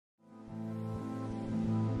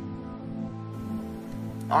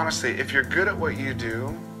honestly, if you're good at what you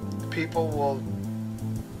do, people will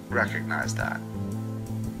recognize that.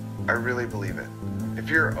 I really believe it. If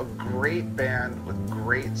you're a great band with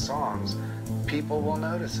great songs, people will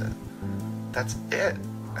notice it. That's it.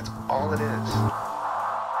 That's all it is.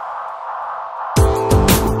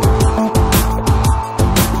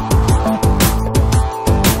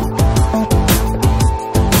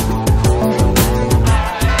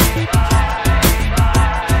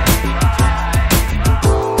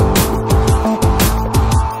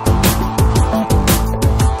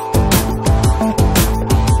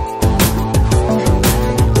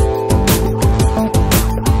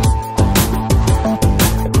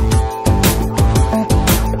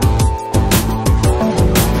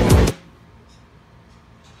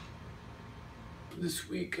 This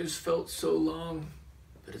week has felt so long,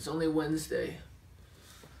 but it's only Wednesday.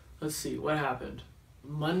 Let's see, what happened?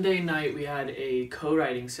 Monday night we had a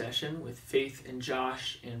co-writing session with Faith and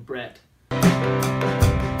Josh and Brett.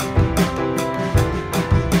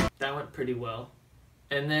 That went pretty well.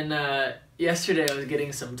 And then yesterday I was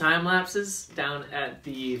getting some time lapses down at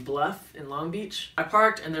the Bluff in Long Beach. I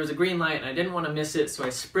parked and there was a green light and I didn't want to miss it, so I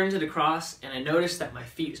sprinted across and I noticed that my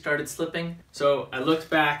feet started slipping. So I looked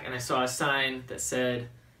back and I saw a sign that said,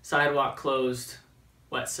 "Sidewalk closed,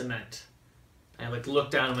 wet cement." And I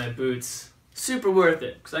looked down at my boots. Super worth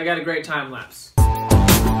it, because I got a great time lapse.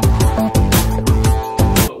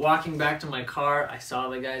 But walking back to my car, I saw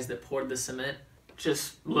the guys that poured the cement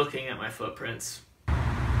just looking at my footprints.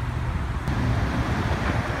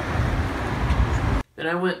 Then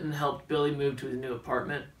I went and helped Billy move to his new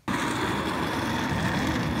apartment.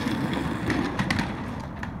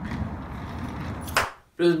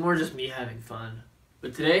 But it was more just me having fun.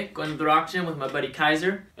 But today, going to the rock gym with my buddy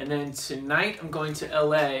Kaiser. And then tonight, I'm going to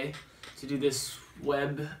LA to do this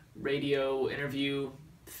web radio interview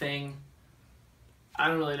thing. I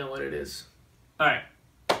don't really know what it is. Alright,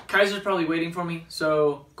 Kaiser's probably waiting for me,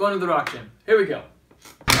 so going to the rock gym. Here we go.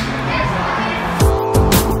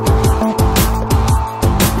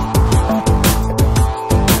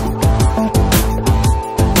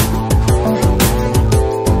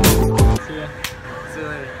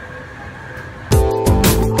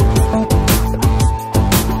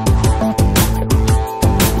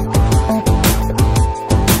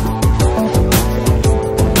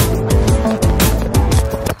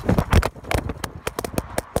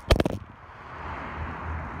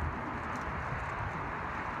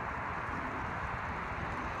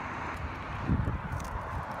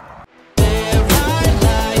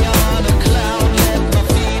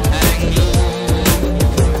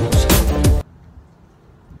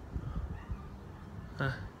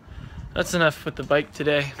 That's enough with the bike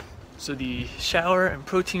today. So the shower and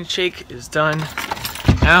protein shake is done.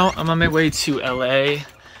 Now I'm on my way to LA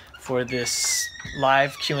for this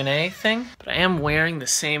live Q&A thing. But I am wearing the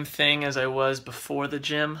same thing as I was before the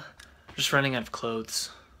gym. I'm just running out of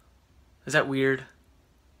clothes. Is that weird?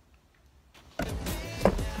 I'm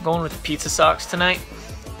going with pizza socks tonight,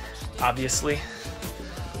 obviously.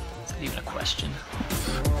 Is that even a question?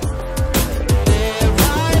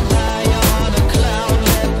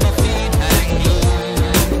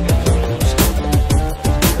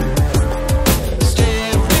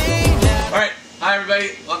 Hi everybody,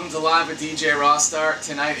 welcome to Live with DJ Rawstar.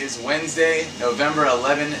 Tonight is Wednesday, November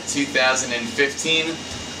 11, 2015.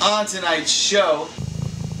 On tonight's show...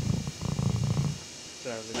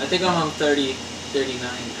 I think I'm on 39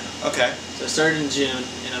 now. Okay. So I started in June,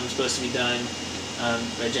 and I'm supposed to be done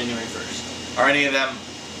by January 1st. Are any of them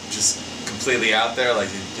just completely out there? Like,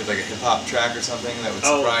 you have like a hip-hop track or something that would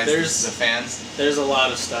surprise the fans? There's a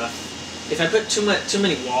lot of stuff. If I put too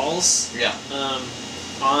many walls... Yeah.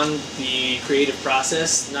 On the creative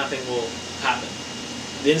process, nothing will happen.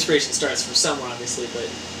 The inspiration starts from somewhere, obviously, but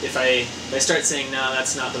if I start saying, no,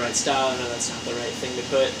 that's not the right style, no, that's not the right thing to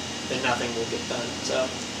put, then nothing will get done. So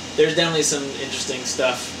there's definitely some interesting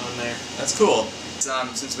stuff on there. That's cool.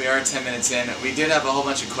 Since we are 10 minutes in, we did have a whole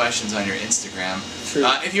bunch of questions on your Instagram. True.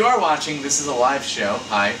 If you are watching, this is a live show.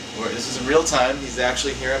 Hi. This is in real time. He's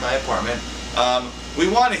actually here at my apartment. We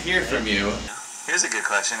want to hear from you. Here's a good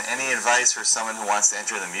question. Any advice for someone who wants to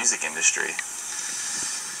enter the music industry?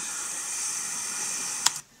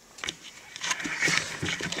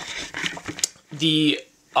 The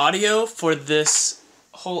audio for this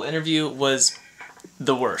whole interview was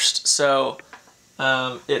the worst. So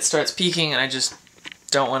it starts peaking and I just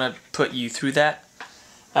don't want to put you through that.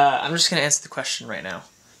 I'm just going to answer the question right now.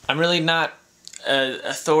 I'm really not an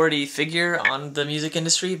authority figure on the music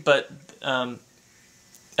industry, but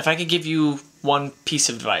if I could give you one piece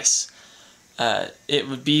of advice, it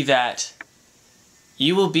would be that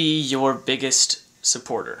you will be your biggest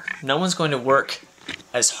supporter. No one's going to work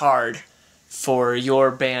as hard for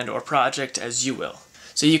your band or project as you will.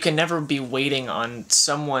 So you can never be waiting on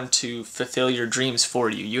someone to fulfill your dreams for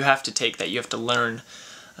you. You have to take that. You have to learn.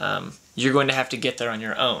 You're going to have to get there on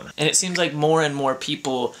your own. And it seems like more and more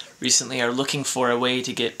people recently are looking for a way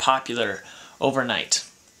to get popular overnight.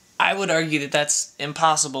 I would argue that that's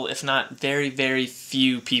impossible, if not very, very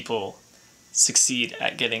few people succeed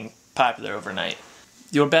at getting popular overnight.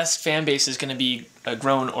 Your best fan base is going to be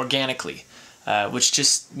grown organically, which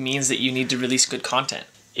just means that you need to release good content.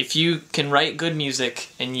 If you can write good music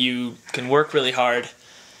and you can work really hard,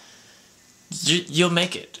 you'll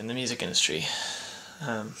make it in the music industry.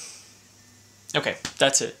 Okay,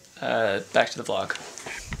 that's it. Back to the vlog.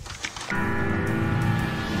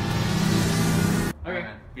 Okay,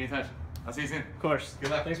 be in touch. I'll see you soon. Of course.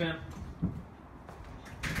 Good luck. Thanks, man.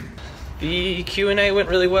 The Q&A went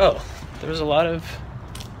really well. There was a lot of...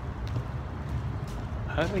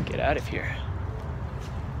 How do we get out of here?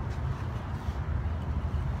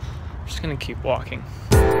 I'm just gonna keep walking.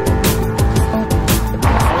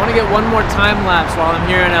 I want to get one more time lapse while I'm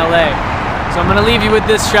here in LA. So I'm gonna leave you with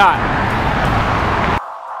this shot.